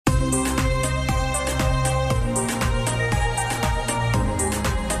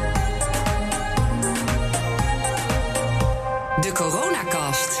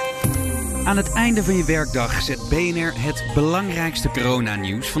Aan het einde van je werkdag zet BNR het belangrijkste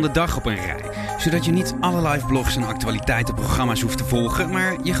coronanieuws van de dag op een rij. Zodat je niet alle live blogs en actualiteitenprogramma's hoeft te volgen,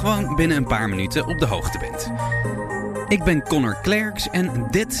 maar je gewoon binnen een paar minuten op de hoogte bent. Ik ben Connor Klerks en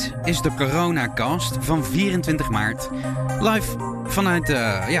dit is de Coronacast van 24 maart. Live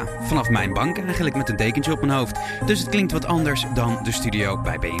vanaf mijn bank eigenlijk met een dekentje op mijn hoofd. Dus het klinkt wat anders dan de studio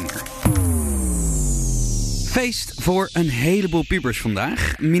bij BNR. Feest voor een heleboel pubers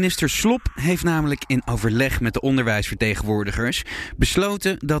vandaag. Minister Slop heeft namelijk in overleg met de onderwijsvertegenwoordigers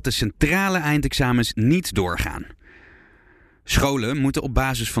besloten dat de centrale eindexamens niet doorgaan. Scholen moeten op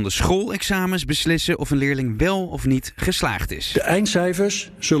basis van de schoolexamens beslissen of een leerling wel of niet geslaagd is. De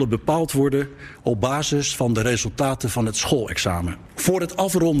eindcijfers zullen bepaald worden op basis van de resultaten van het schoolexamen. Voor het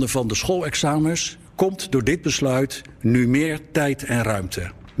afronden van de schoolexamens komt door dit besluit nu meer tijd en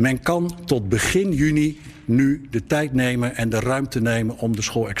ruimte. Men kan tot begin juni nu de tijd nemen en de ruimte nemen om de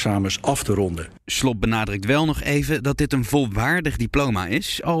schoolexamens af te ronden. Slop benadrukt wel nog even dat dit een volwaardig diploma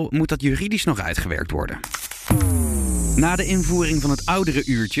is, al moet dat juridisch nog uitgewerkt worden. Na de invoering van het oudere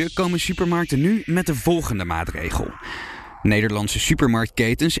uurtje komen supermarkten nu met de volgende maatregel. Nederlandse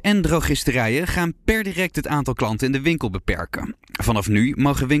supermarktketens en drogisterijen gaan per direct het aantal klanten in de winkel beperken. Vanaf nu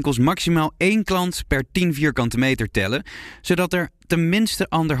mogen winkels maximaal 1 klant per 10 vierkante meter tellen, zodat er tenminste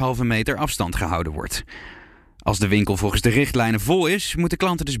 1,5 meter afstand gehouden wordt. Als de winkel volgens de richtlijnen vol is, moeten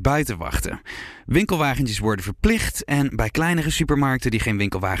klanten dus buiten wachten. Winkelwagentjes worden verplicht en bij kleinere supermarkten die geen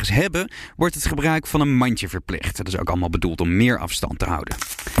winkelwagens hebben, wordt het gebruik van een mandje verplicht. Dat is ook allemaal bedoeld om meer afstand te houden.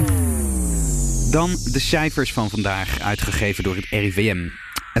 Dan de cijfers van vandaag, uitgegeven door het RIVM.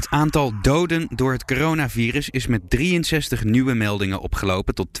 Het aantal doden door het coronavirus is met 63 nieuwe meldingen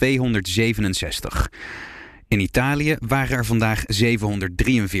opgelopen tot 267. In Italië waren er vandaag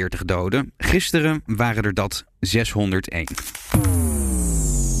 743 doden. Gisteren waren er dat 601.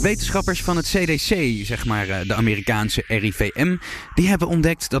 Wetenschappers van het CDC, de Amerikaanse RIVM, die hebben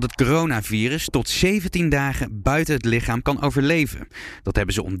ontdekt dat het coronavirus tot 17 dagen buiten het lichaam kan overleven. Dat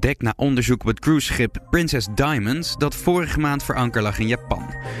hebben ze ontdekt na onderzoek op het cruiseschip Princess Diamond, dat vorige maand voor anker lag in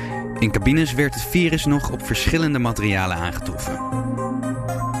Japan. In cabines werd het virus nog op verschillende materialen aangetroffen.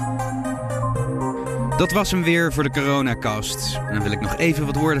 Dat was hem weer voor de Coronacast. En dan wil ik nog even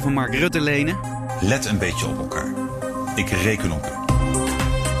wat woorden van Mark Rutte lenen. Let een beetje op elkaar. Ik reken op u.